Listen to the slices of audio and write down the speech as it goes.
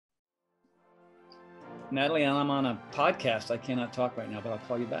Natalie, I'm on a podcast. I cannot talk right now, but I'll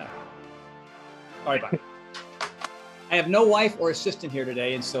call you back. All right, bye. I have no wife or assistant here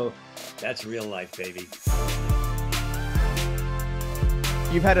today, and so that's real life, baby.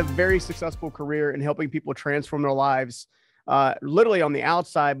 You've had a very successful career in helping people transform their lives, literally on the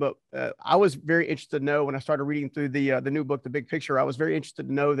outside. But I was very interested to know when I started reading through the new book, The Big Picture, I was very interested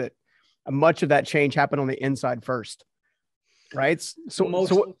to know that much of that change happened on the inside first, right?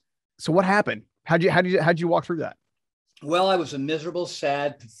 So what happened? How'd you walk through that? Well, I was a miserable,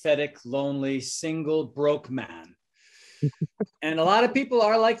 sad, pathetic, lonely, single, broke man. And a lot of people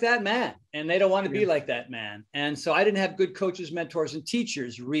are like that man, and they don't want to be like that man. And so I didn't have good coaches, mentors, and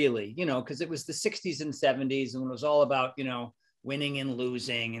teachers, really, because it was the 60s and 70s, and it was all about, winning and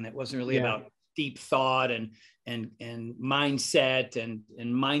losing. And it wasn't really about deep thought and mindset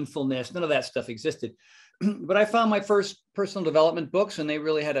and mindfulness. None of that stuff existed. But I found my first personal development books, and they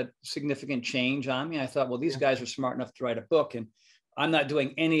really had a significant change on me. I thought, well, these guys are smart enough to write a book, and I'm not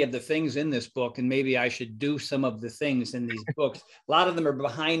doing any of the things in this book, and maybe I should do some of the things in these books. A lot of them are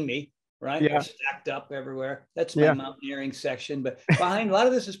behind me, right? They're stacked up everywhere. That's my mountaineering section. But behind a lot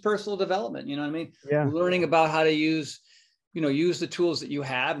of this is personal development. You know what I mean? Yeah. Learning about how to use the tools that you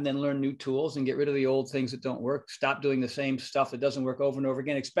have, and then learn new tools and get rid of the old things that don't work. Stop doing the same stuff that doesn't work over and over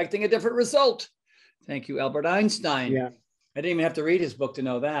again, expecting a different result. Thank you, Albert Einstein. Yeah. I didn't even have to read his book to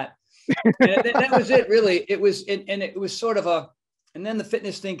know that. And that was it, really. It was, and it was sort of and then the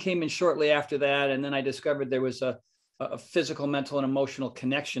fitness thing came in shortly after that. And then I discovered there was a physical, mental, and emotional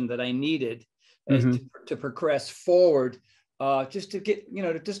connection that I needed to progress forward, just to get,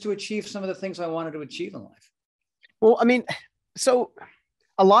 just to achieve some of the things I wanted to achieve in life. Well, I mean, so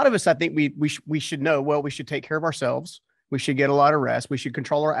a lot of us, I think we should know, well, we should take care of ourselves. We should get a lot of rest. We should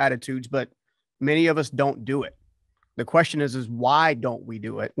control our attitudes, but many of us don't do it. The question is why don't we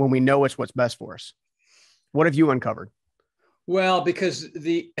do it when we know it's what's best for us? What have you uncovered? Well, because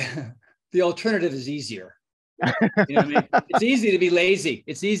the alternative is easier. You know what I mean? It's easy to be lazy.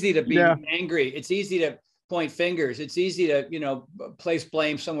 It's easy to be angry. It's easy to point fingers. It's easy to, place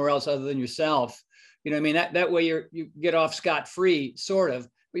blame somewhere else other than yourself. You know what I mean? That way you get off scot-free, sort of,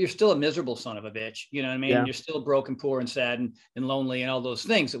 but you're still a miserable son of a bitch. You know what I mean? Yeah. You're still broken, poor, and sad and lonely and all those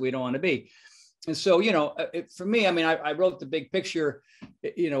things that we don't want to be. And so, for me, I mean, I wrote The Big Picture,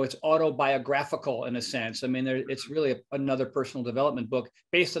 it's autobiographical in a sense. I mean, it's really another personal development book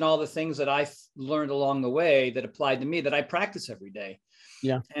based on all the things that I learned along the way that applied to me that I practice every day.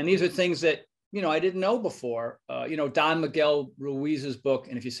 Yeah. And these are things that, I didn't know before. Don Miguel Ruiz's book,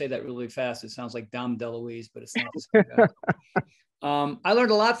 and if you say that really fast, it sounds like Dom DeLuise, but it's not the same guy. I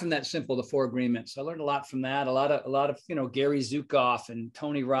learned a lot from that simple, The Four Agreements. I learned a lot from that. A lot of Gary Zukav and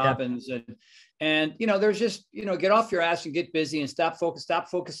Tony Robbins and there's just, get off your ass and get busy and stop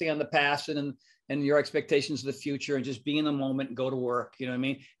focusing on the past and your expectations of the future, and just be in the moment and go to work. You know what I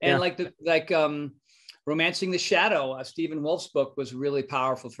mean? And Romancing the Shadow, Stephen Wolf's book, was really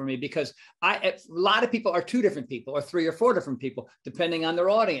powerful for me, because a lot of people are two different people or three or four different people, depending on their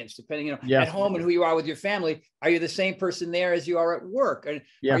audience, depending, at home and who you are with your family. Are you the same person there as you are at work? Are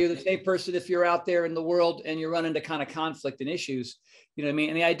you the same person if you're out there in the world and you run into kind of conflict and issues? You know what I mean?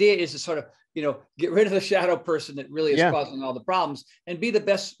 And the idea is to sort of, get rid of the shadow person that really is causing all the problems, and be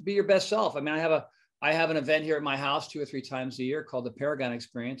your best self. I mean, I have an event here at my house 2 or 3 times a year called the Paragon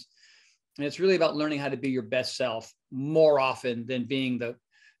Experience. And it's really about learning how to be your best self more often than being the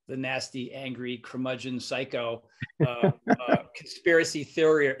nasty, angry, curmudgeon, psycho, conspiracy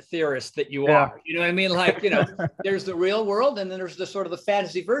theorist that you are. You know what I mean? Like, there's the real world, and then there's the sort of the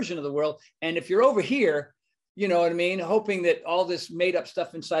fantasy version of the world. And if you're over here, you know what I mean, hoping that all this made up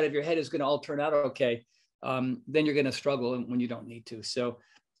stuff inside of your head is going to all turn out okay, then you're going to struggle when you don't need to. So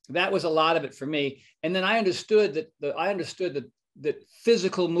that was a lot of it for me. And then I understood that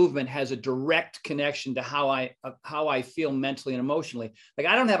physical movement has a direct connection to how I feel mentally and emotionally. Like,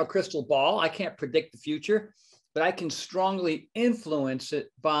 I don't have a crystal ball. I can't predict the future, but I can strongly influence it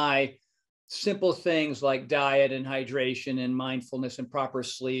by simple things like diet and hydration and mindfulness and proper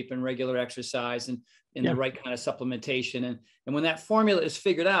sleep and regular exercise and the right kind of supplementation. And when that formula is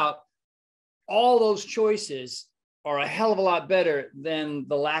figured out, all those choices are a hell of a lot better than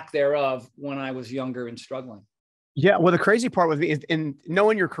the lack thereof when I was younger and struggling. Yeah. Well, the crazy part with me is, in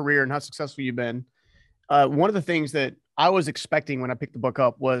knowing your career and how successful you've been, one of the things that I was expecting when I picked the book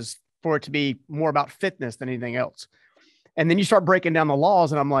up was for it to be more about fitness than anything else. And then you start breaking down the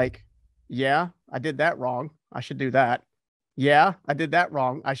laws, and I'm like, yeah, I did that wrong. I should do that. Yeah, I did that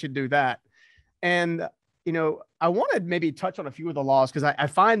wrong. I should do that. And, I want to maybe touch on a few of the laws, because I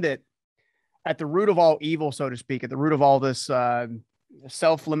find that at the root of all evil, so to speak, at the root of all this,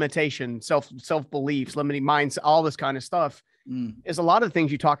 self-limitation, self-beliefs, limiting minds, all this kind of stuff is a lot of the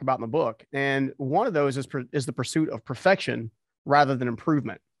things you talk about in the book. And one of those is the pursuit of perfection rather than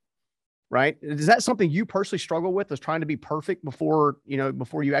improvement. Right? Is that something you personally struggle with, is trying to be perfect before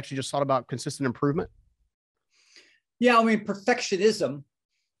you actually just thought about consistent improvement? Yeah. I mean, perfectionism,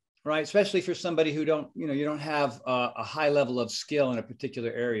 right? Especially for somebody who you don't have a high level of skill in a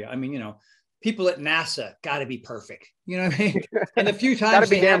particular area. I mean, people at NASA got to be perfect. You know what I mean? And the few times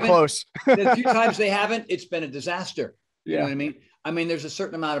they haven't, close. the few times they haven't, it's been a disaster. You know what I mean? I mean, there's a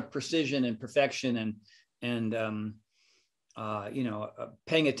certain amount of precision and perfection and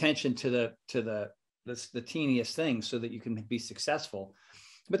paying attention to the teeniest things so that you can be successful.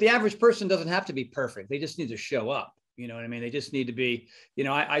 But the average person doesn't have to be perfect. They just need to show up. You know what I mean? They just need to be,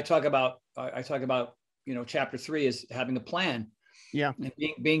 I talk about, chapter 3 is having a plan. Yeah. And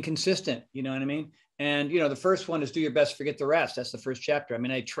being consistent, you know what I mean? And, the first one is do your best, forget the rest. That's the first chapter. I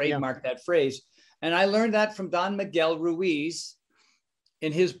mean, I trademarked that phrase, and I learned that from Don Miguel Ruiz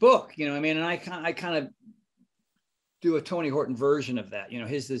in his book, you know what I mean? And I kind of do a Tony Horton version of that.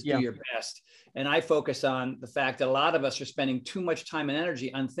 His is do your best. And I focus on the fact that a lot of us are spending too much time and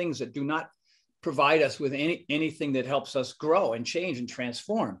energy on things that do not provide us with anything that helps us grow and change and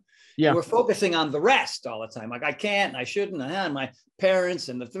transform. Yeah. And we're focusing on the rest all the time. Like I can't, and I shouldn't, and my parents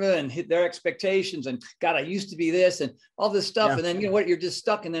and their expectations. And God, I used to be this and all this stuff. Yeah. And then, you're just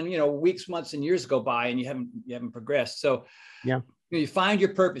stuck. And then, weeks, months, and years go by and you haven't progressed. So you find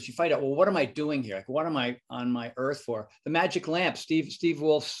your purpose. You find out, well, what am I doing here? Like, what am I on my earth for? The Magic Lamp, The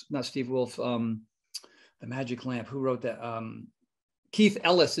Magic Lamp. Who wrote that? Keith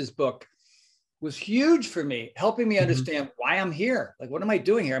Ellis's book was huge for me, helping me understand why I'm here. Like, what am I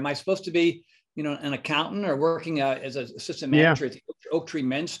doing here? Am I supposed to be, an accountant or working as an assistant manager at the Oak Tree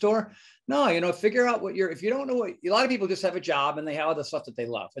Men's Store? No, figure out if you don't know a lot of people just have a job and they have other stuff that they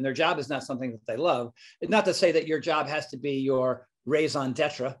love, and their job is not something that they love. It's not to say that your job has to be your raison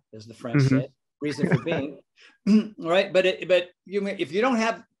d'etre, as the French say, reason for being, right? But if you don't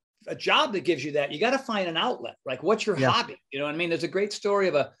have a job that gives you that, you got to find an outlet. Like, what's your hobby? You know what I mean? There's a great story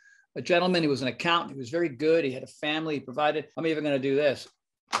of a gentleman who was an accountant. He was very good. He had a family. He provided. I'm even going to do this.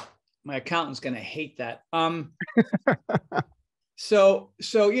 My accountant's going to hate that. So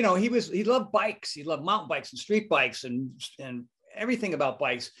he loved bikes. He loved mountain bikes and street bikes and everything about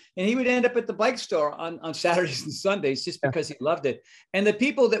bikes. And he would end up at the bike store on Saturdays and Sundays just because he loved it. And the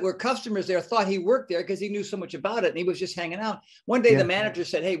people that were customers there thought he worked there because he knew so much about it. And he was just hanging out. One day the manager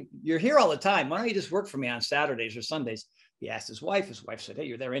said, "Hey, you're here all the time. Why don't you just work for me on Saturdays or Sundays?" He asked his wife. His wife said, "Hey,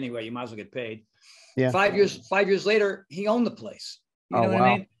 you're there anyway. You might as well get paid." Yeah. 5 years later, he owned the place. You know what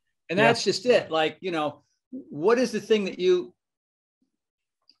I mean? And that's just it. Like, what is the thing that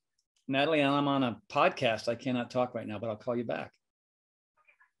Natalie, I'm on a podcast. I cannot talk right now, but I'll call you back.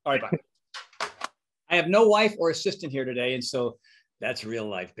 All right, bye. I have no wife or assistant here today. And so that's real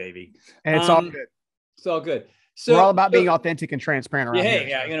life, baby. And it's all good. It's all good. So we're all about being authentic and transparent around here.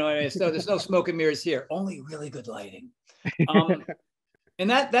 Yeah, there's no smoke and mirrors here. Only really good lighting. And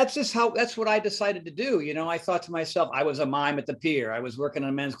that's what I decided to do. I thought to myself, I was a mime at the pier. I was working on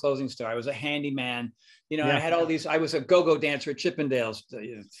a men's clothing store. I was a handyman. I had all these, I was a go-go dancer at Chippendales.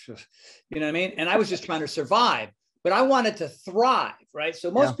 You know what I mean? And I was just trying to survive, but I wanted to thrive, right? So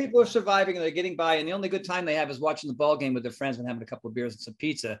most people are surviving and they're getting by. And the only good time they have is watching the ball game with their friends and having a couple of beers and some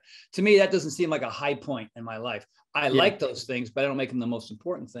pizza. To me, that doesn't seem like a high point in my life. I like those things, but I don't make them the most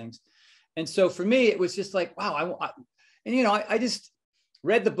important things. And so for me, it was just like, wow. I just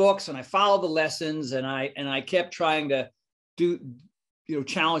read the books and I followed the lessons and I kept trying to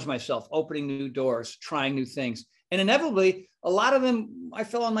challenge myself, opening new doors, trying new things. And inevitably, a lot of them, I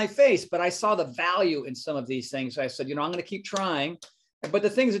fell on my face, but I saw the value in some of these things. So I said, I'm going to keep trying. But the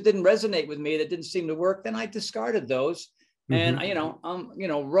things that didn't resonate with me, that didn't seem to work, then I discarded those. And,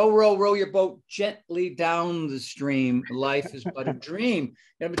 row your boat gently down the stream. Life is but a dream.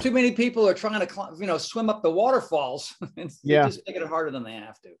 But too many people are trying to, swim up the waterfalls. And they're just making it harder than they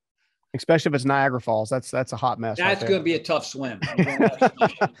have to. Especially if it's Niagara Falls. That's a hot mess. That's going to be a tough swim.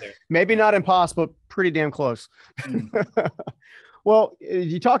 Maybe not impossible, but pretty damn close. Well,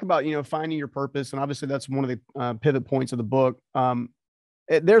 you talk about, finding your purpose. And obviously that's one of the pivot points of the book.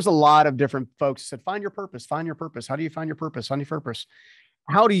 There's a lot of different folks that said, find your purpose, find your purpose. How do you find your purpose? Find your purpose.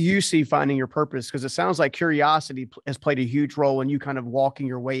 How do you see finding your purpose? Because it sounds like curiosity has played a huge role in you kind of walking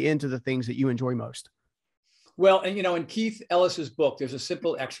your way into the things that you enjoy most. Well, and in Keith Ellis's book, there's a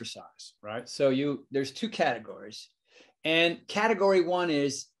simple exercise, right? So there's two categories. And category one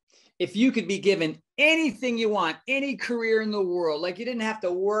is, if you could be given anything you want, any career in the world, like you didn't have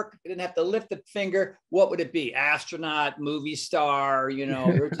to work, you didn't have to lift a finger, what would it be? Astronaut, movie star, you know,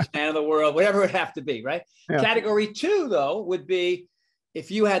 richest man in the world, whatever it would have to be, right? Yeah. Category 2, though, would be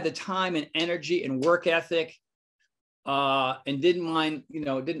if you had the time and energy and work ethic and didn't mind, you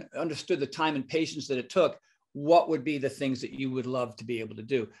know, didn't understood the time and patience that it took, what would be the things that you would love to be able to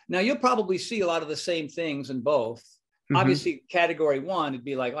do? Now, you'll probably see a lot of the same things in both. Obviously, category 1, it'd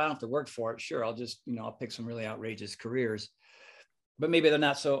be like, well, I don't have to work for it. Sure, I'll just, you know, I'll pick some really outrageous careers, but maybe they're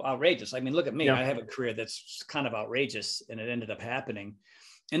not so outrageous. I mean, look at me. Yeah. I have a career that's kind of outrageous, and it ended up happening.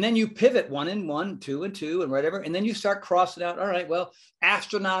 And then you pivot 1 and 1, 2 and 2, and whatever. And then you start crossing out. All right, well,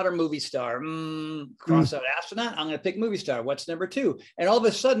 astronaut or movie star. Cross out astronaut. I'm going to pick movie star. What's number 2? And all of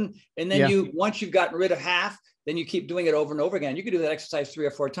a sudden, and then once you've gotten rid of half, then you keep doing it over and over again. You can do that exercise 3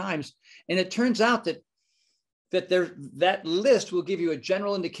 or 4 times. And it turns out that that list will give you a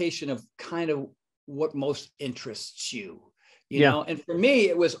general indication of kind of what most interests you, you know? And for me,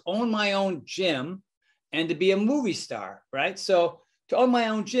 it was own my own gym and to be a movie star, right? So to own my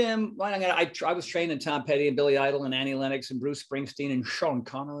own gym, I was trained in Tom Petty and Billy Idol and Annie Lennox and Bruce Springsteen and Sean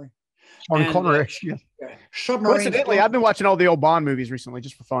Connery. Coincidentally, I've been watching all the old Bond movies recently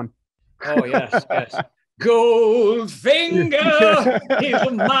just for fun. Oh, yes, yes. Goldfinger, he's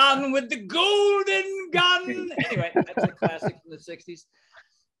a man with the golden gun. Anyway, that's a classic from the 60s.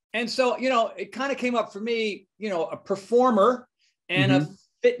 And so, you know, it kind of came up for me, you know, a performer and a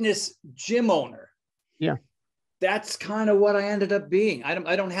fitness gym owner. Yeah. That's kind of what I ended up being. I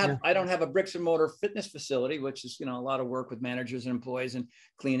don't have a bricks and mortar fitness facility, which is, you know, a lot of work with managers and employees and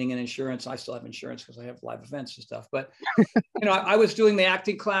cleaning and insurance. I still have insurance because I have live events and stuff. But, you know, I was doing the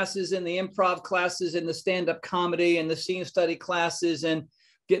acting classes and the improv classes and the stand-up comedy and the scene study classes and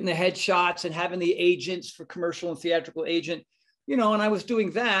getting the headshots and having the agents for commercial and theatrical agent, you know, and I was doing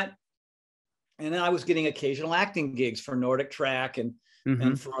that. And then I was getting occasional acting gigs for Nordic Track and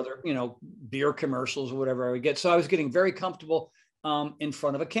for other, you know, beer commercials or whatever I would get. So I was getting very comfortable in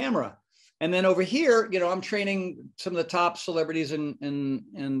front of a camera. And then over here, you know, I'm training some of the top celebrities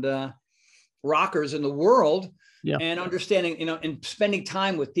and rockers in the world and understanding, you know, and spending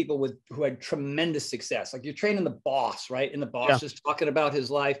time with people who had tremendous success. Like you're training the boss, right? And the boss is talking about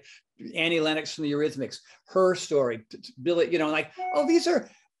his life. Annie Lennox from the Eurythmics, her story, Billy, you know, like, oh, these are,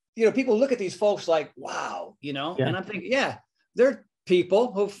 you know, people look at these folks like, wow, you know, and I'm thinking, they're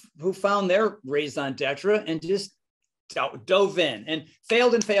people who found their raison d'etre and just dove in and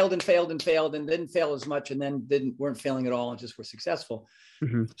failed and failed and failed and failed and didn't fail as much and then weren't failing at all and just were successful.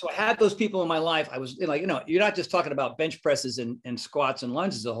 So I had those people in my life. I was like, you know, you're not just talking about bench presses and squats and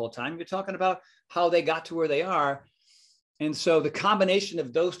lunges the whole time. You're talking about how they got to where they are. And so the combination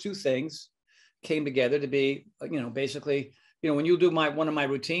of those two things came together to be, you know, basically, you know, when you do one of my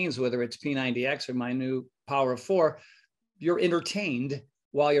routines, whether it's P90X or my new Power of 4, you're entertained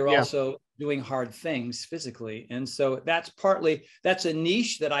while you're also doing hard things physically. And so that's a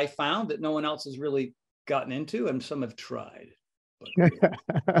niche that I found that no one else has really gotten into, and some have tried.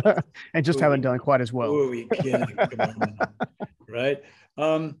 And just haven't done quite as well. Oh, you kidding? Right?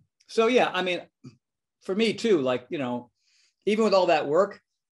 So yeah, I mean, for me too, like, you know, even with all that work,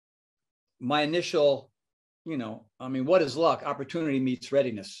 my initial, you know, I mean, what is luck? Opportunity meets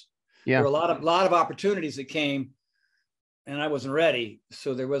readiness. There were a lot of opportunities that came and I wasn't ready.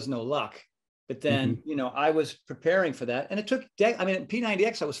 So there was no luck. But then, you know, I was preparing for that. And it took, I mean, at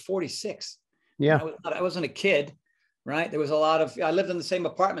P90X, I was 46. Yeah. I wasn't a kid, right? There was I lived in the same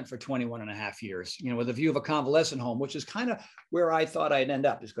apartment for 21 and a half years, you know, with a view of a convalescent home, which is kind of where I thought I'd end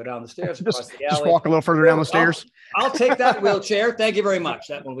up. Just go down the stairs, across the alley. Just walk a little further down the stairs. I'll take that wheelchair. Thank you very much.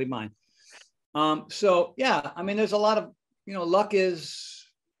 That will be mine. So yeah, I mean, there's a lot of, you know, luck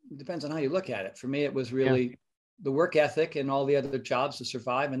depends on how you look at it. For me, it was really the work ethic and all the other jobs to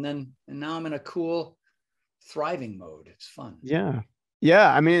survive. And now I'm in a cool, thriving mode. It's fun. Yeah.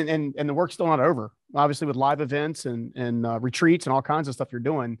 Yeah. I mean, and the work's still not over, obviously, with live events and retreats and all kinds of stuff you're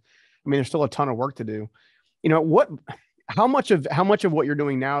doing. I mean, there's still a ton of work to do. You know, how much of what you're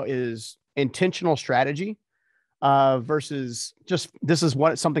doing now is intentional strategy versus just, this is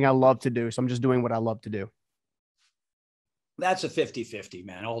something I love to do. So I'm just doing what I love to do. That's a 50-50,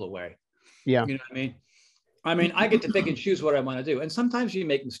 man, all the way. Yeah. You know what I mean? I get to pick and choose what I want to do. And sometimes you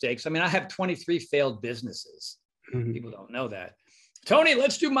make mistakes. I mean, I have 23 failed businesses. People don't know that. Tony,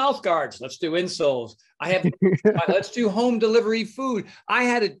 let's do mouth guards. Let's do insoles. Let's do home delivery food. I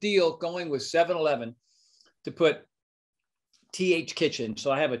had a deal going with 7-Eleven to put TH Kitchen.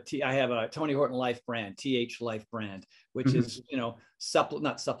 So I have a Tony Horton Life brand, TH Life brand, which is, you know,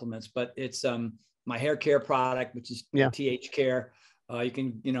 not supplements, but it's my hair care product, which is TH Care. You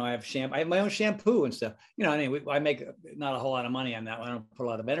can, I have shampoo. I have my own shampoo and stuff. Anyway, I make not a whole lot of money on that. I don't put a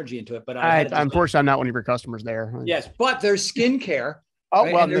lot of energy into it, but unfortunately, I'm not one of your customers there. Yes, but there's skincare. Oh,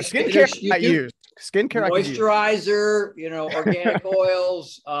 right? Well, the skincare I use. Skincare moisturizer, organic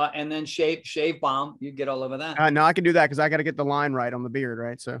oils, and then shave balm. You get all over that. No, I can do that because I got to get the line right on the beard,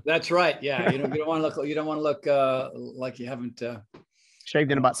 right? So that's right. Yeah, you don't want to look like you haven't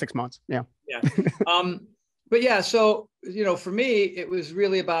shaved in about 6 months. Yeah. Yeah. But yeah, so for me, it was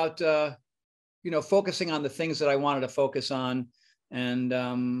really about focusing on the things that I wanted to focus on. And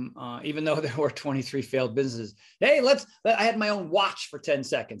even though there were 23 failed businesses, hey, I had my own watch for 10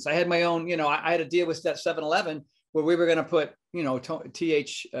 seconds. I had my own, I had a deal with that 7-Eleven where we were going to put,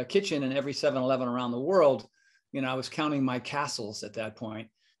 TH Kitchen in every 7-Eleven around the world. I was counting my castles at that point.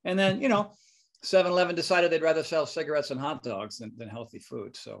 And then, 7-Eleven decided they'd rather sell cigarettes and hot dogs than healthy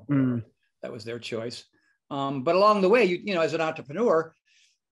food. So that was their choice. But along the way, as an entrepreneur,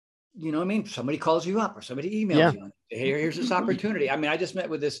 somebody calls you up or somebody emails you. Hey, here's this opportunity. I just met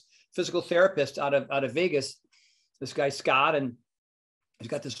with this physical therapist out of Vegas, this guy, Scott, and he's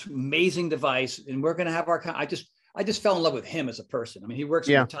got this amazing device, and we're going to have I just fell in love with him as a person. He works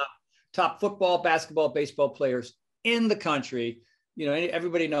with the top football, basketball, baseball players in the country.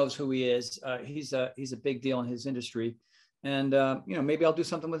 Everybody knows who he is. He's a big deal in his industry. And, maybe I'll do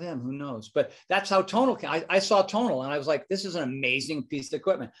something with him. Who knows? But that's how Tonal came. I saw Tonal and I was like, this is an amazing piece of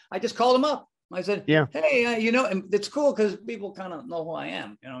equipment. I just called him up. I said, hey, and it's cool because people kind of know who I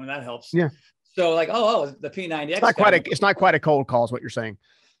am. That helps. Yeah. So like, the P90X. It's not quite a cold call is what you're saying.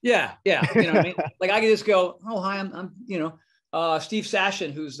 Yeah. Yeah. Like I can just go, oh, hi, I'm Steve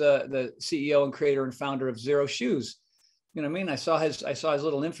Sashin, who's the CEO and creator and founder of Zero Shoes. I saw his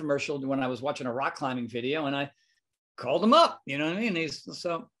little infomercial when I was watching a rock climbing video, and I called him up,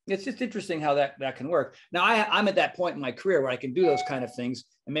 so it's just interesting how that can work. Now I'm at that point in my career where I can do those kind of things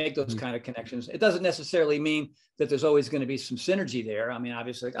and make those kind of connections. It doesn't necessarily mean that there's always going to be some synergy there.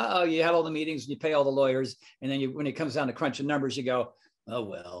 Obviously, you have all the meetings and you pay all the lawyers. And then when it comes down to crunching numbers, you go, oh,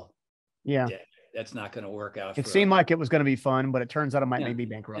 well, yeah, that's not going to work out. It seemed like it was going to be fun, but it turns out it might make me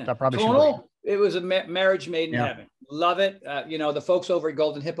bankrupt. I probably should. It was a marriage made in heaven. Love it. The folks over at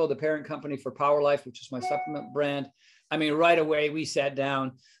Golden Hippo, the parent company for Power Life, which is my supplement brand. Right away we sat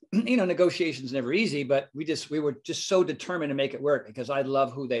down, negotiations never easy, but we were just so determined to make it work because I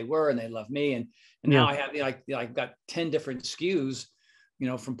love who they were and they love me. And now I have, I've got 10 different SKUs,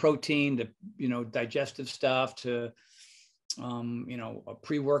 from protein to, digestive stuff to, a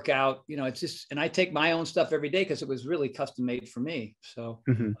pre-workout, it's just, and I take my own stuff every day because it was really custom made for me. So,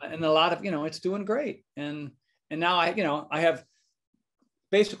 and a lot of, it's doing great. And now I have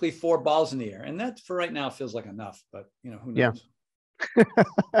basically 4 balls in the air, and that for right now feels like enough, but who knows?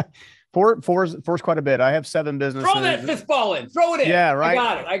 Yeah. Four's quite a bit. I have 7 businesses. Throw that 5th ball in, throw it in. Yeah. Right. I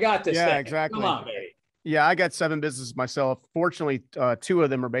got it. I got this. Yeah, thing. Exactly. Come on, baby. Yeah. I got 7 businesses myself. Fortunately, 2 of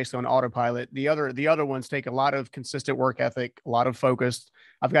them are based on autopilot. The other ones take a lot of consistent work ethic, a lot of focus.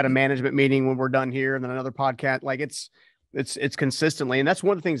 I've got a management meeting when we're done here and then another podcast. Like it's consistently. And that's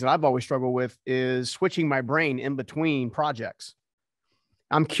one of the things that I've always struggled with is switching my brain in between projects.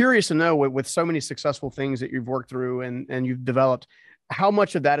 I'm curious to know with so many successful things that you've worked through and you've developed, how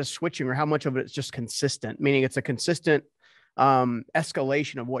much of that is switching or how much of it is just consistent, meaning it's a consistent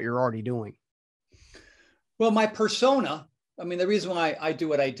escalation of what you're already doing. Well, my persona, the reason why I do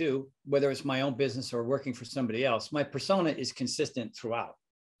what I do, whether it's my own business or working for somebody else, my persona is consistent throughout.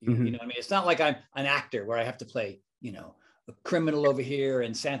 It's not like I'm an actor where I have to play, a criminal over here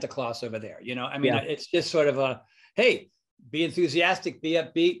and Santa Claus over there. It's just sort of a, hey, be enthusiastic, be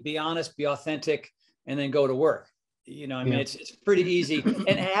upbeat, be honest, be authentic, and then go to work. It's pretty easy.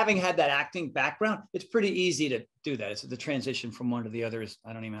 And having had that acting background, it's pretty easy to do that. It's the transition from one to the other.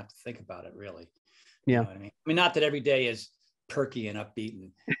 I don't even have to think about it really. Yeah. You know what I mean? Not that every day is perky and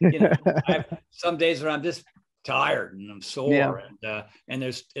upbeat. And, I have some days where I'm just tired and I'm sore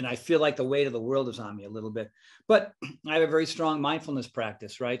and I feel like the weight of the world is on me a little bit, but I have a very strong mindfulness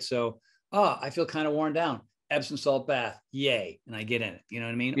practice, right? So, I feel kind of worn down. Epsom salt bath, yay, and I get in it. You know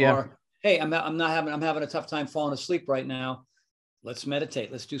what I mean? Yeah. Or hey, I'm having a tough time falling asleep right now. Let's meditate.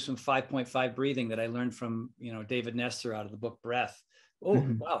 Let's do some 5.5 breathing that I learned from David Nestor out of the book Breath. Oh,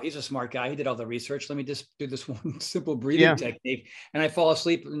 wow, he's a smart guy. He did all the research. Let me just do this one simple breathing technique, and I fall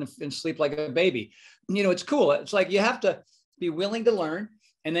asleep and sleep like a baby. It's cool. It's like you have to be willing to learn,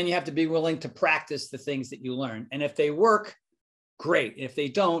 and then you have to be willing to practice the things that you learn. And if they work, great. If they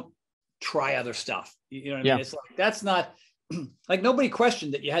don't, try other stuff. You know what I mean? It's like, that's not, like nobody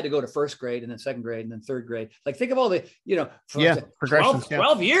questioned that you had to go to first grade and then second grade and then third grade. Like think of all the, progressions,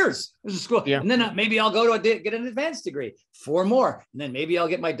 12 years this is school. Yeah. And then maybe I'll go to get an advanced degree, 4 more. And then maybe I'll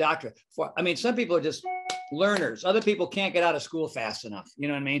get my doctorate. I mean, some people are just learners. Other people can't get out of school fast enough. You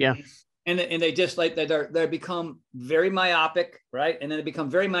know what I mean? Yeah. And they just like, they become very myopic, right? And then they become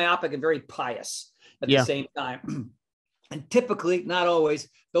very myopic and very pious at the same time. And typically, not always,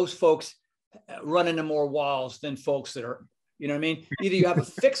 those folks run into more walls than folks that are, you know what I mean? Either you have a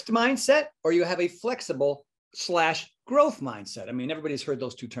fixed mindset or you have a flexible / growth mindset. I mean, everybody's heard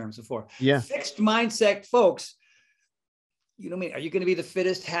those 2 terms before. Yeah. Fixed mindset folks, you know what I mean? Are you going to be the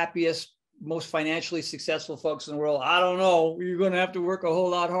fittest, happiest, most financially successful folks in the world? I don't know. You're going to have to work a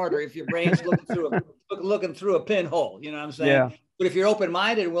whole lot harder if your brain's looking through a pinhole. You know what I'm saying? Yeah. But if you're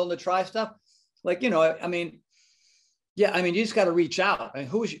open-minded and willing to try stuff, like, you know, I mean, yeah, I mean, you just got to reach out. I mean,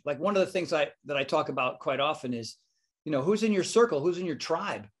 who's like one of the things that I talk about quite often is, you know, who's in your circle, who's in your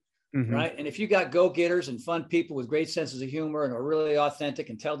tribe, right? And if you got go-getters and fun people with great senses of humor and are really authentic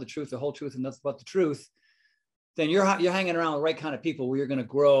and tell the truth, the whole truth, and nothing but the truth, then you're hanging around with the right kind of people where you're going to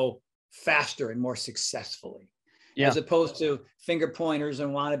grow faster and more successfully, as opposed to finger pointers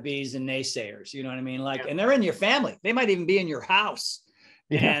and wannabes and naysayers. You know what I mean? Like, and they're in your family. They might even be in your house.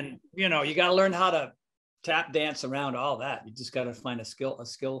 And, you know, you got to learn how to tap dance around all that. You just got to find a skill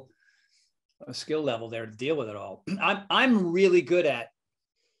level there to deal with it all. I'm really good at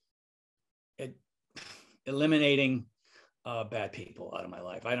eliminating bad people out of my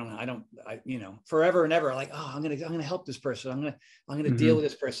life. I you know, forever and ever, like, oh, I'm going to help this person. I'm going to deal with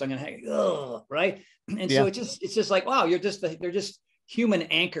this person. I'm going to right. And so it's just like, wow, they're just human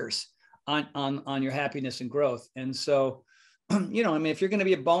anchors on your happiness and growth. And so, you know, I mean, if you're going to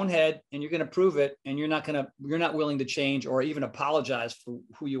be a bonehead and you're going to prove it and you're not willing to change or even apologize for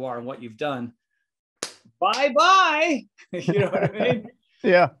who you are and what you've done, bye. You know what I mean?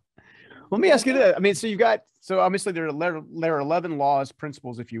 Yeah. Let me ask you this. I mean, so obviously there are 11 laws,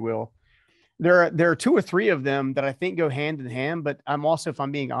 principles, if you will. There are 2 or 3 of them that I think go hand in hand, but I'm also, if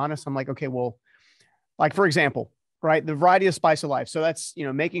I'm being honest, I'm like, okay, well, like for example, right, the variety of spice of life. So that's, you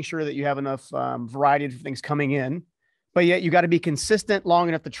know, making sure that you have enough variety of things coming in, but yet you got to be consistent long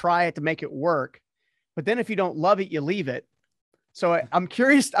enough to try it to make it work. But then if you don't love it, you leave it. So I'm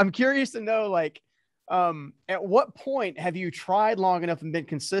curious to know, like, at what point have you tried long enough and been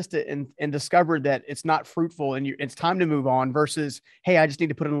consistent and discovered that it's not fruitful and it's time to move on versus, hey, I just need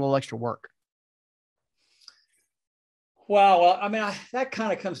to put in a little extra work? Well, I mean, that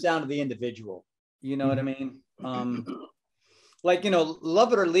kind of comes down to the individual. You know what I mean? Like, you know,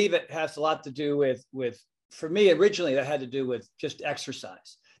 love it or leave it has a lot to do with, for me, originally that had to do with just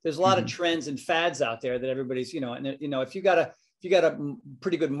exercise. There's a lot of trends and fads out there that everybody's, you know, and, you know, if you got a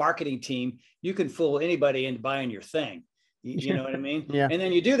pretty good marketing team, you can fool anybody into buying your thing. You know what I mean? Yeah. And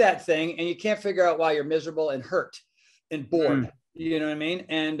then you do that thing and you can't figure out why you're miserable and hurt and bored. You know what I mean?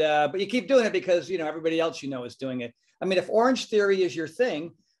 And, but you keep doing it because, you know, everybody else, you know, is doing it. I mean, if Orange Theory is your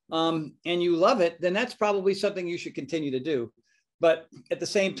thing, and you love it, then that's probably something you should continue to do. But at the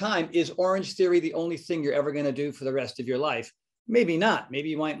same time, is Orange Theory the only thing you're ever going to do for the rest of your life? Maybe not. Maybe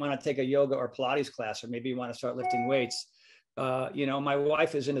you might want to take a yoga or Pilates class, or maybe you want to start lifting weights. You know, my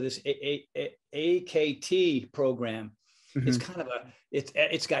wife is into this AKT program. It's kind of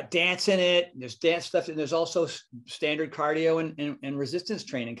it's got dance in it. There's dance stuff, and there's also standard cardio and resistance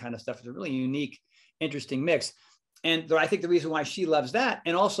training kind of stuff. It's a really unique, interesting mix. And I think the reason why she loves that,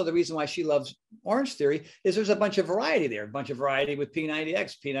 and also the reason why she loves Orange Theory, is there's a bunch of variety there, a bunch of variety with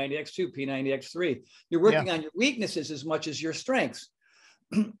P90X, P90X2, P90X3. You're working on your weaknesses as much as your strengths,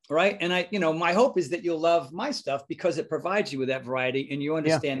 right? And you know, my hope is that you'll love my stuff because it provides you with that variety and you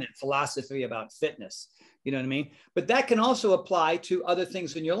understand that philosophy about fitness. You know what I mean? But that can also apply to other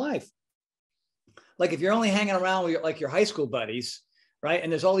things in your life. Like if you're only hanging around with your high school buddies, right?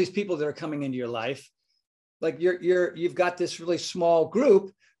 And there's all these people that are coming into your life. Like you've got this really small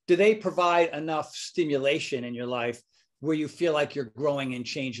group. Do they provide enough stimulation in your life where you feel like you're growing and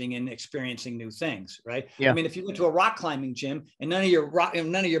changing and experiencing new things, right? I mean, if you went to a rock climbing gym and none of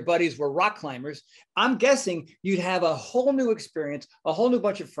your buddies were rock climbers, I'm guessing you'd have a whole new experience, a whole new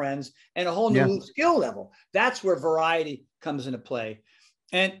bunch of friends, and a whole new skill level. That's where variety comes into play.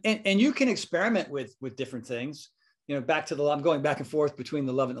 And you can experiment with different things. You know, I'm going back and forth between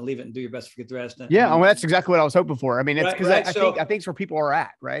the love it and leave it and do your best to forget the rest. Yeah, well, that's exactly what I was hoping for. I mean, it's because I think it's where people are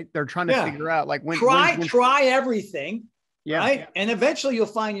at, right? They're trying to figure out like when try everything, right? And eventually you'll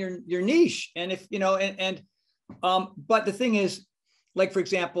find your niche. And if you know, but the thing is, like for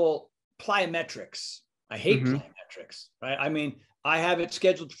example, plyometrics. I hate plyometrics, right? I mean, I have it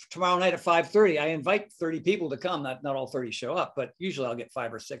scheduled for tomorrow night at 5:30. I invite 30 people to come. Not all 30 show up, but usually I'll get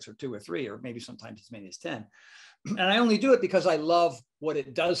 5 or 6 or 2 or 3, or maybe sometimes as many as 10. And I only do it because I love what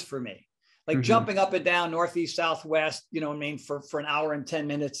it does for me. Like jumping up and down, northeast, southwest, you know what I mean, for an hour and 10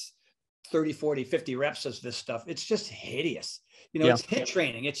 minutes, 30, 40, 50 reps of this stuff. It's just hideous. You know, it's HIIT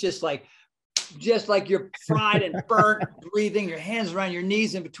training. It's just like you're fried and burnt, breathing, your hands around your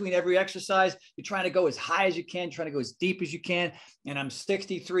knees in between every exercise. You're trying to go as high as you can, trying to go as deep as you can. And I'm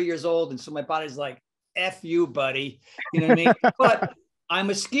 63 years old. And so my body's like, F you, buddy. You know what I mean? But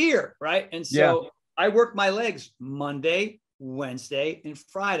I'm a skier, right? And so I work my legs Monday, Wednesday, and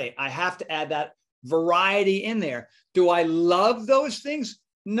Friday. I have to add that variety in there. Do I love those things?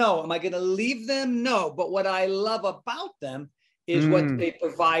 No. Am I going to leave them? No. But what I love about them is what they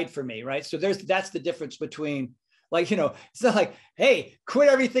provide for me, right? So that's the difference between, like, you know, it's not like, hey, quit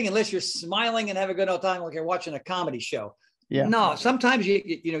everything unless you're smiling and have a good old time like you're watching a comedy show. Yeah. No, sometimes you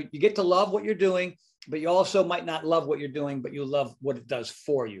get to love what you're doing, but you also might not love what you're doing, but you love what it does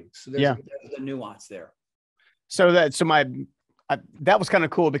for you. So there's a nuance there. So that was kind of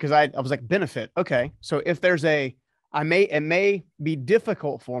cool because I was like, benefit. Okay. So if there's it may be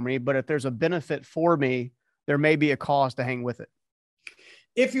difficult for me, but if there's a benefit for me, there may be a cause to hang with it.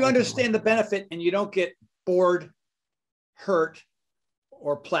 If you understand the benefit and you don't get bored, hurt,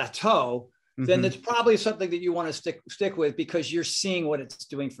 or plateau, then it's probably something that you want to stick with because you're seeing what it's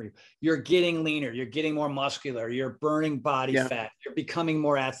doing for you. You're getting leaner, you're getting more muscular, you're burning body fat, you're becoming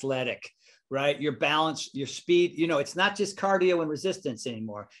more athletic, right? Your balance, your speed, you know, it's not just cardio and resistance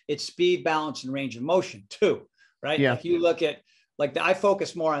anymore. It's speed, balance, and range of motion too, right? Yeah. Like you look at, I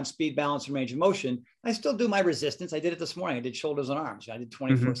focus more on speed, balance, and range of motion. I still do my resistance. I did it this morning. I did shoulders and arms. I did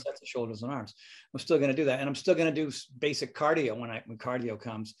 24 sets of shoulders and arms. I'm still going to do that. And I'm still going to do basic cardio when cardio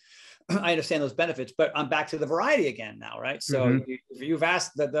comes. I understand those benefits, but I'm back to the variety again now, right? So you've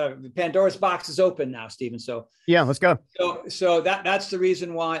asked the Pandora's box is open now, Stephen. So yeah, let's go. So that's the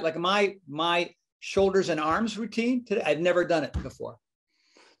reason why, like my shoulders and arms routine today, I've never done it before.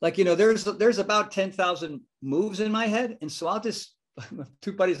 Like, you know, there's about 10,000 moves in my head. And so I'll just,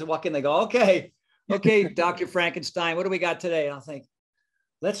 two buddies that walk in, they go, okay, Dr. Frankenstein, what do we got today? And I'll think,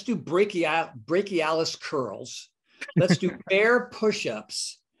 let's do brachialis curls. Let's do bear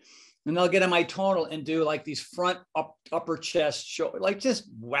push-ups. And they'll get on my tonal and do like these front upper chest, shoulder, like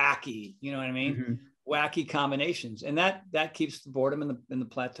just wacky, you know what I mean? Wacky combinations. And that keeps the boredom and the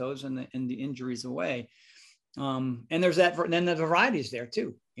plateaus and the injuries away. And there's that, and then the variety's there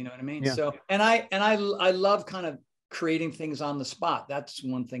too. You know what I mean? Yeah. So, and I love kind of creating things on the spot. That's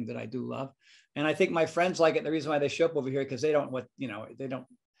one thing that I do love. And I think my friends like it. The reason why they show up over here, because they don't know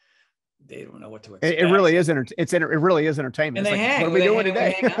what to expect. It really is it really is entertainment. And what are we doing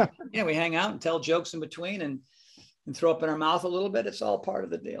today? We hang out and tell jokes in between and throw up in our mouth a little bit. It's all part of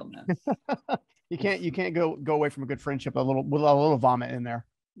the deal, man. You can't go away from a good friendship with a little vomit in there.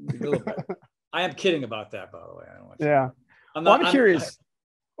 A little bit. I am kidding about that, by the way. I don't want to. Yeah. I'm curious.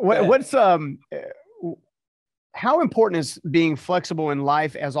 What's how important is being flexible in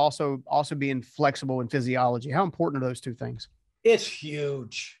life as also being flexible in physiology? How important are those two things? It's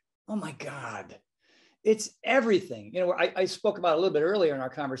huge. Oh my God. It's everything. You know, I spoke about it a little bit earlier in our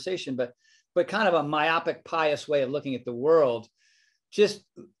conversation, but kind of a myopic, pious way of looking at the world just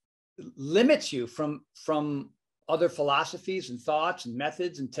limits you from other philosophies and thoughts and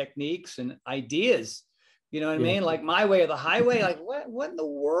methods and techniques and ideas. You know what I mean? Like my way or the highway, like what in the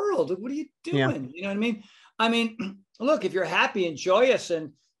world? What are you doing? Yeah. You know what I mean? I mean, look, if you're happy and joyous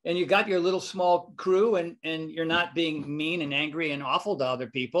and you got your little small crew and you're not being mean and angry and awful to other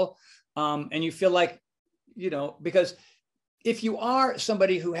people, and you feel like, you know, because if you are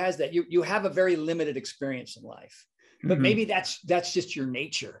somebody who has that, you have a very limited experience in life. But maybe that's just your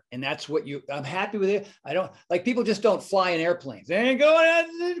nature. And that's what I'm happy with it. I don't like, people just don't fly in airplanes. They ain't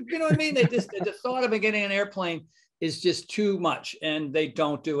going, you know what I mean? The thought of getting an airplane is just too much and they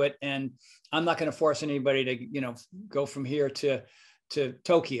don't do it. And I'm not going to force anybody to, you know, go from here to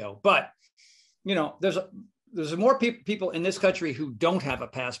Tokyo. But, you know, there's more people in this country who don't have a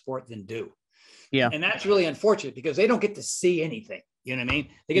passport than do. Yeah. And that's really unfortunate because they don't get to see anything. You know what I mean?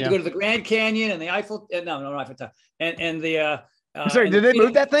 They get to go to the Grand Canyon and the Eiffel. No, Eiffel Tower. And the. Sorry, did they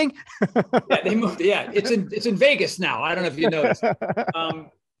move that thing? Yeah, they moved. Yeah, it's in Vegas now. I don't know if you noticed.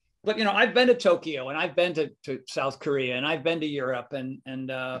 But you know, I've been to Tokyo and I've been to South Korea and I've been to Europe and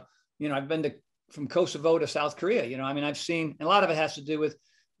you know, I've been from Kosovo to South Korea. You know, I mean, I've seen, and a lot of it has to do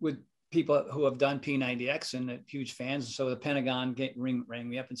with people who have done P90X and huge fans. So the Pentagon rang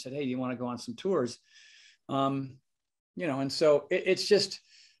me up and said, "Hey, do you want to go on some tours?" You know, and so it's just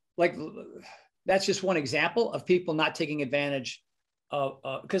like, that's just one example of people not taking advantage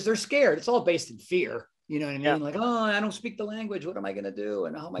because they're scared. It's all based in fear. You know what I mean? Yeah. Like, oh, I don't speak the language. What am I going to do?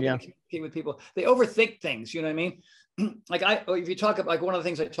 And how am I going Yeah. to communicate with people? They overthink things. You know what I mean? Like if you talk about, like, one of the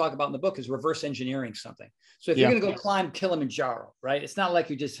things I talk about in the book is reverse engineering something. So if you're going to go climb Kilimanjaro, right? It's not like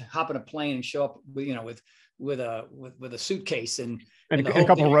you just hop in a plane and show up, with a suitcase and a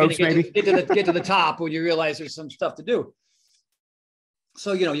couple of ropes, maybe get to the top when you realize there's some stuff to do.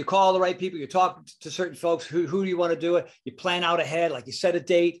 So, you call the right people, you talk to certain folks, who do you want to do it? You plan out ahead, like you set a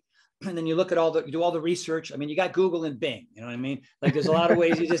date, and then you look at you do all the research. I mean, you got Google and Bing, you know what I mean? Like, there's a lot of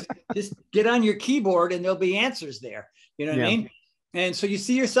ways. You just get on your keyboard and there'll be answers there. You know what I mean? And so you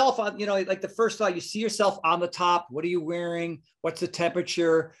see yourself on, like the first thought, you see yourself on the top. What are you wearing? What's the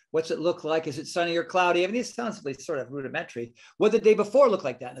temperature? What's it look like? Is it sunny or cloudy? I mean, these sounds sort of rudimentary. What did the day before look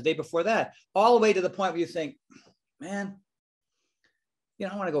like that? And the day before that, all the way to the point where you think, man,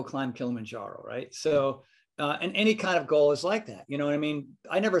 I want to go climb Kilimanjaro, right? So, and any kind of goal is like that. You know what I mean?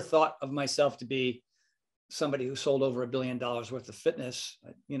 I never thought of myself to be somebody who sold over $1 billion worth of fitness.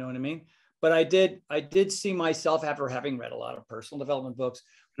 You know what I mean? But I did see myself, after having read a lot of personal development books,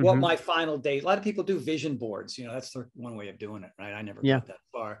 what my final date. A lot of people do vision boards. That's one way of doing it, right? I never got that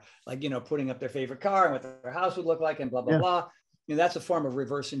far. Like, putting up their favorite car and what their house would look like and blah, blah, blah. That's a form of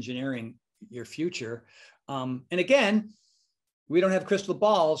reverse engineering your future. And again, we don't have crystal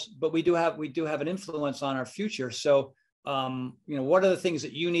balls, but we do have an influence on our future. So, what are the things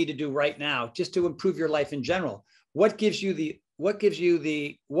that you need to do right now just to improve your life in general? What are the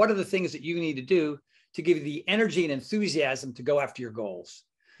things that you need to do to give you the energy and enthusiasm to go after your goals?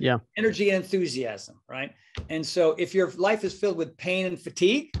 Yeah. Energy and enthusiasm, right? And so if your life is filled with pain and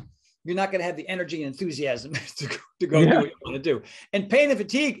fatigue, you're not going to have the energy and enthusiasm to go do what you want to do. And pain and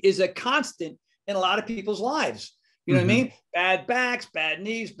fatigue is a constant in a lot of people's lives. You know what I mean? Bad backs, bad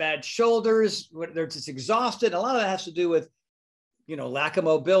knees, bad shoulders. They're just exhausted. A lot of that has to do with, lack of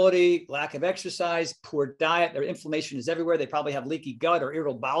mobility, lack of exercise, poor diet. Their inflammation is everywhere. They probably have leaky gut or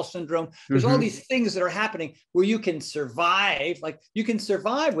irritable bowel syndrome. There's all these things that are happening where you can survive. Like, you can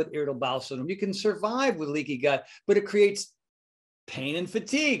survive with irritable bowel syndrome. You can survive with leaky gut, but it creates pain and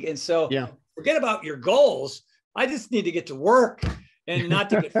fatigue. And so forget about your goals. I just need to get to work and not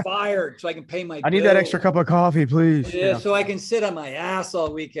to get fired so I can pay my bills. I need that extra cup of coffee, please. Yeah, so I can sit on my ass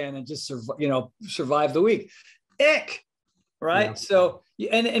all weekend and just survive the week. Ick, right? Yeah. So,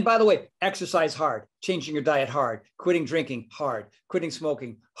 and by the way, exercise hard, changing your diet hard, quitting drinking hard, quitting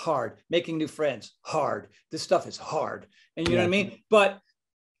smoking hard, making new friends hard. This stuff is hard, and you know what I mean. But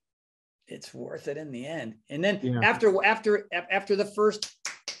it's worth it in the end. And then after the first,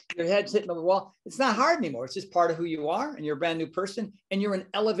 your head's hitting the wall, it's not hard anymore. It's just part of who you are, and you're a brand new person, and you're an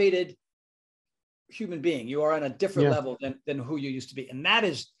elevated human being. You are on a different level than who you used to be. And that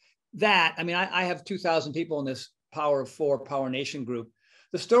is that. I mean, I have 2,000 people in this Power of Four Power Nation group.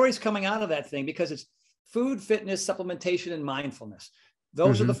 The story's coming out of that thing because it's food, fitness, supplementation, and mindfulness.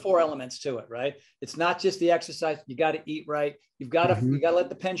 Those are the four elements to it, right? It's not just the exercise. You got to eat right. You got to let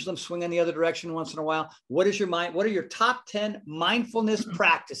the pendulum swing in the other direction once in a while. What are your top 10 mindfulness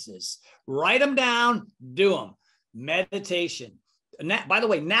practices? Write them down, do them. Meditation. By the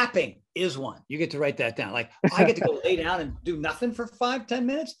way, napping is one. You get to write that down. Like, I get to go lay down and do nothing for 5-10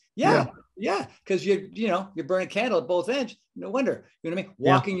 minutes. Yeah. Because you're burning candle at both ends. No wonder. You know what I mean?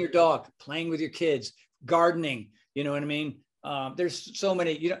 Walking your dog, playing with your kids, gardening. You know what I mean? There's so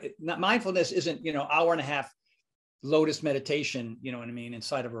many, mindfulness isn't, hour and a half lotus meditation, you know what I mean,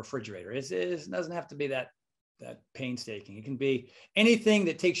 inside of a refrigerator. It doesn't have to be that painstaking. It can be anything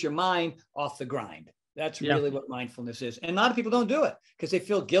that takes your mind off the grind. That's really what mindfulness is. And a lot of people don't do it because they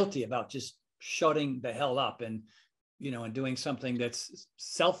feel guilty about just shutting the hell up and doing something that's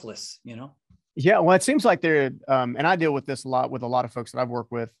selfless, Yeah, well, it seems like they're, and I deal with this a lot with a lot of folks that I've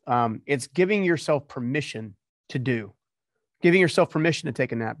worked with. It's giving yourself permission to do. Giving yourself permission to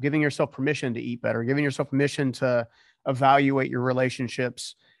take a nap, giving yourself permission to eat better, giving yourself permission to evaluate your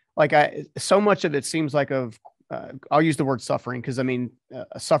relationships. Like so much of it seems like I'll use the word suffering because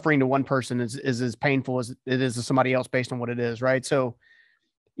suffering to one person is as painful as it is to somebody else based on what it is, right? So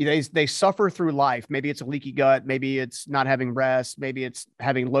they suffer through life. Maybe it's a leaky gut, maybe it's not having rest, maybe it's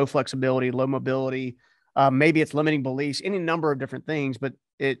having low flexibility, low mobility, maybe it's limiting beliefs, any number of different things, but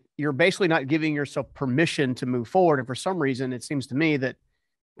you're basically not giving yourself permission to move forward. And for some reason, it seems to me that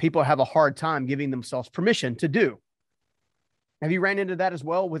people have a hard time giving themselves permission to do. Have you ran into that as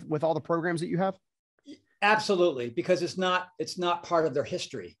well with all the programs that you have? Absolutely. Because it's not part of their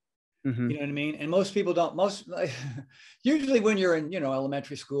history. You know what I mean? And most people don't, usually when you're in,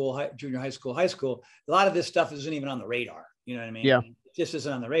 elementary school, junior high school, a lot of this stuff isn't even on the radar. You know what I mean? Yeah. It just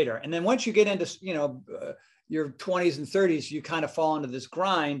isn't on the radar. And then once you get into, your 20s and 30s, you kind of fall into this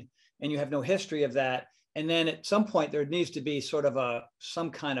grind and you have no history of that. And then at some point there needs to be sort of some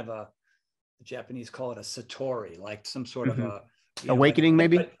kind of the Japanese call it a satori, like some sort of a awakening,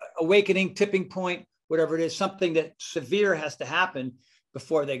 maybe awakening, tipping point, whatever it is, something that severe has to happen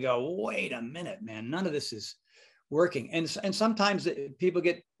before they go, wait a minute, man, none of this is working. And sometimes people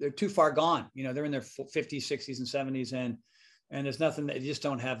they're too far gone. They're in their 50s, 60s, and 70s, and there's nothing, they just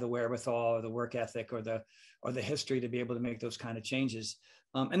don't have the wherewithal or the work ethic or the history to be able to make those kind of changes.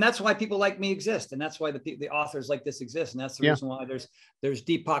 And that's why people like me exist. And that's why the authors like this exist. And that's the reason why there's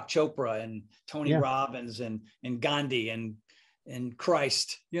Deepak Chopra and Tony Robbins and Gandhi and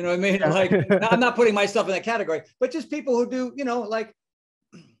Christ, you know what I mean? Like, I'm not putting myself in that category, but just people who do, like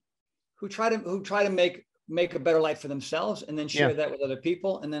who try to make a better life for themselves and then share that with other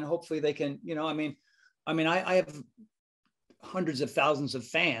people. And then hopefully they can, I have hundreds of thousands of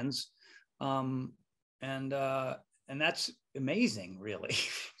fans. And that's amazing, really.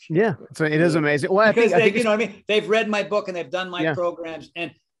 Yeah. So it is amazing. Well, I think they've read my book and they've done my programs,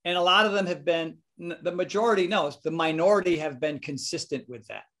 and a lot of them have been, the majority, no, the minority have been consistent with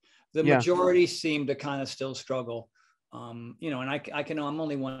that. The majority seem to kind of still struggle. And I'm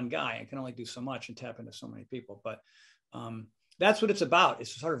only one guy. I can only do so much and tap into so many people, but that's what it's about.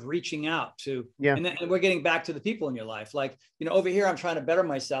 It's sort of reaching out to, and we're getting back to the people in your life. Like, over here, I'm trying to better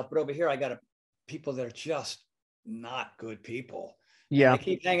myself, but over here, I got people that are just not good people. Yeah. And I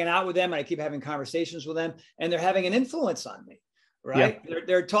keep hanging out with them and I keep having conversations with them, and they're having an influence on me. Right. Yeah.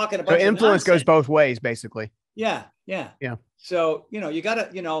 They're talking about influence goes both ways, basically. Yeah. So, you gotta,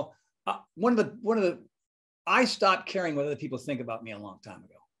 I stopped caring what other people think about me a long time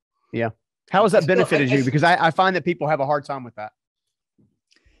ago. Yeah. How has that benefited you? Because I find that people have a hard time with that.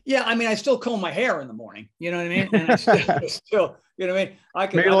 Yeah. I mean, I still comb my hair in the morning, you know what I mean? And I still, you know what I mean? I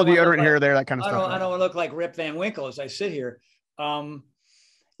can, maybe a little deodorant here or there, that kind of stuff. I don't want to look like Rip Van Winkle as I sit here. I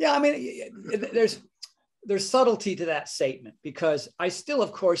mean, there's subtlety to that statement, because I still,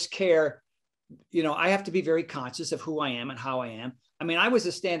 of course, care. I have to be very conscious of who I am and how I am. I mean, I was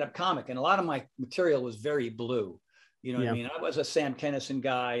a stand-up comic, and a lot of my material was very blue. You know what I mean? I was a Sam Kinison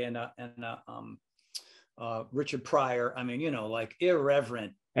guy and Richard Pryor. I mean, like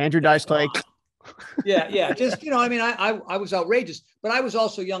irreverent. Andrew Dice Clay. Yeah. Just, I mean, I was outrageous, but I was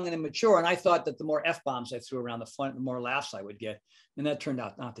also young and immature. And I thought that the more F-bombs I threw around the more laughs I would get. And that turned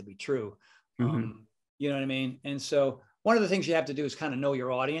out not to be true. Mm-hmm. You know what I mean? And so one of the things you have to do is kind of know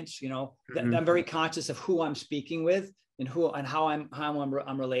your audience. Mm-hmm. I'm very conscious of who I'm speaking with and how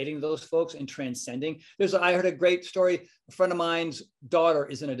I'm relating to those folks and transcending. I heard a great story. A friend of mine's daughter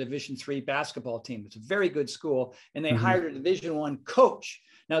is in a Division III basketball team. It's a very good school, and they hired a Division I coach.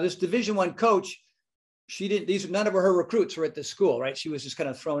 Now, this Division I coach, none of her recruits were at this school, right? She was just kind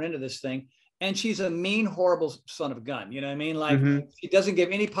of thrown into this thing. And she's a mean, horrible son of a gun. You know what I mean? Like, she doesn't give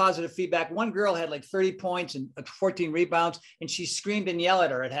any positive feedback. One girl had like 30 points and 14 rebounds, and she screamed and yelled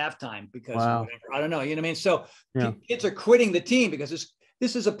at her at halftime because whatever. I don't know. You know what I mean? So kids are quitting the team because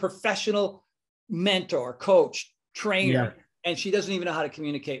this is a professional mentor, coach, trainer, and she doesn't even know how to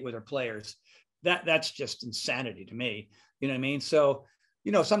communicate with her players. That's just insanity to me. You know what I mean? So,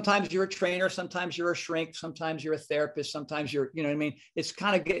 sometimes you're a trainer, sometimes you're a shrink, sometimes you're a therapist, sometimes you're, you know what I mean? It's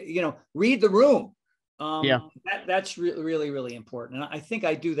kind of, read the room. That's really, really, really important. And I think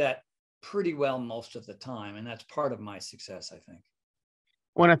I do that pretty well most of the time. And that's part of my success, I think.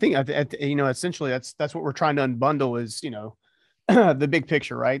 Well, I think, essentially that's what we're trying to unbundle is, the big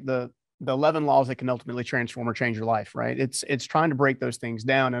picture, right? The 11 laws that can ultimately transform or change your life, right? It's trying to break those things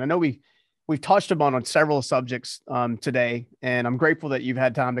down. And I know we've touched upon several subjects today, and I'm grateful that you've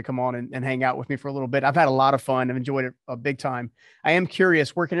had time to come on and hang out with me for a little bit. I've had a lot of fun. I've enjoyed it a big time. I am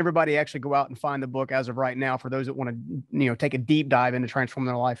curious, where can everybody actually go out and find the book as of right now for those that want to, take a deep dive into transforming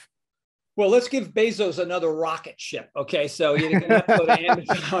their life? Well, let's give Bezos another rocket ship. Okay. So you can have to go to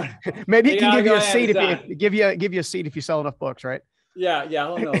Amazon. Maybe he can give you a seat give you a seat if you sell enough books, right? Yeah.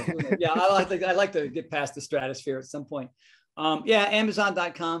 Who knows? Yeah. I'd like to get past the stratosphere at some point.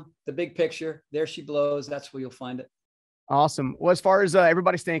 Amazon.com, the big picture. There she blows. That's where you'll find it. Awesome. Well, as far as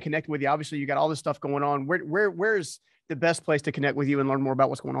everybody staying connected with you, obviously you got all this stuff going on. Where's the best place to connect with you and learn more about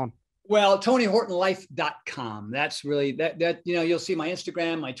what's going on? Well, TonyHortonLife.com. That's really that, you'll see my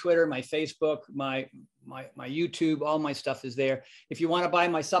Instagram, my Twitter, my Facebook, my YouTube, all my stuff is there. If you want to buy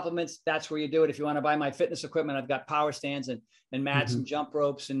my supplements, that's where you do it. If you want to buy my fitness equipment, I've got power stands and mats and jump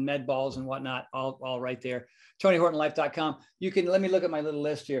ropes and med balls and whatnot, all right there. TonyHortonLife.com. You can, let me look at my little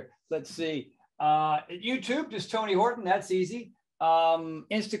list here. Let's see. YouTube, just Tony Horton. That's easy.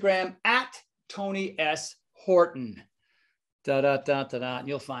 Instagram @Tony S. Horton. And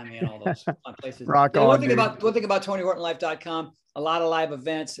you'll find me in all those fun places. Rock Yeah, on, one thing dude. about TonyHortonLife.com, a lot of live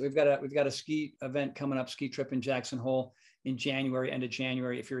events. We've got a ski event coming up, ski trip in Jackson Hole in January, end of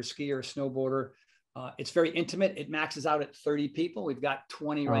January. If you're a skier or a snowboarder, it's very intimate. It maxes out at 30 people. We've got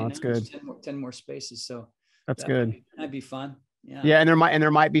 20 right now. That's good. There's 10 more spaces. So that's good. That'd be fun. Yeah. Yeah. And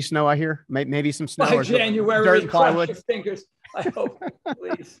there might be snow, I hear. Maybe some snow. By January, dirt and plywood. Cross your fingers. I hope.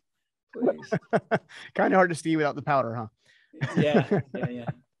 Please. Kind of hard to ski without the powder, huh? Yeah.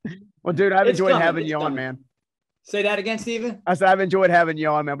 Well, dude, I've enjoyed having you on, man. Say that again, Stephen. I said I've enjoyed having you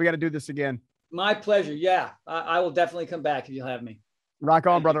on, man. We got to do this again. My pleasure. Yeah, I will definitely come back if you'll have me. Rock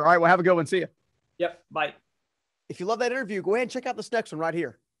on, brother. All right, well, have a good one. See you. Yep. Bye. If you love that interview, go ahead and check out this next one right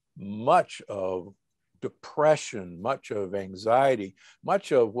here. Much of depression, much of anxiety,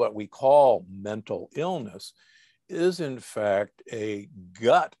 much of what we call mental illness is in fact a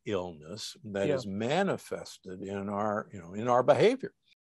gut illness that is manifested in our behavior.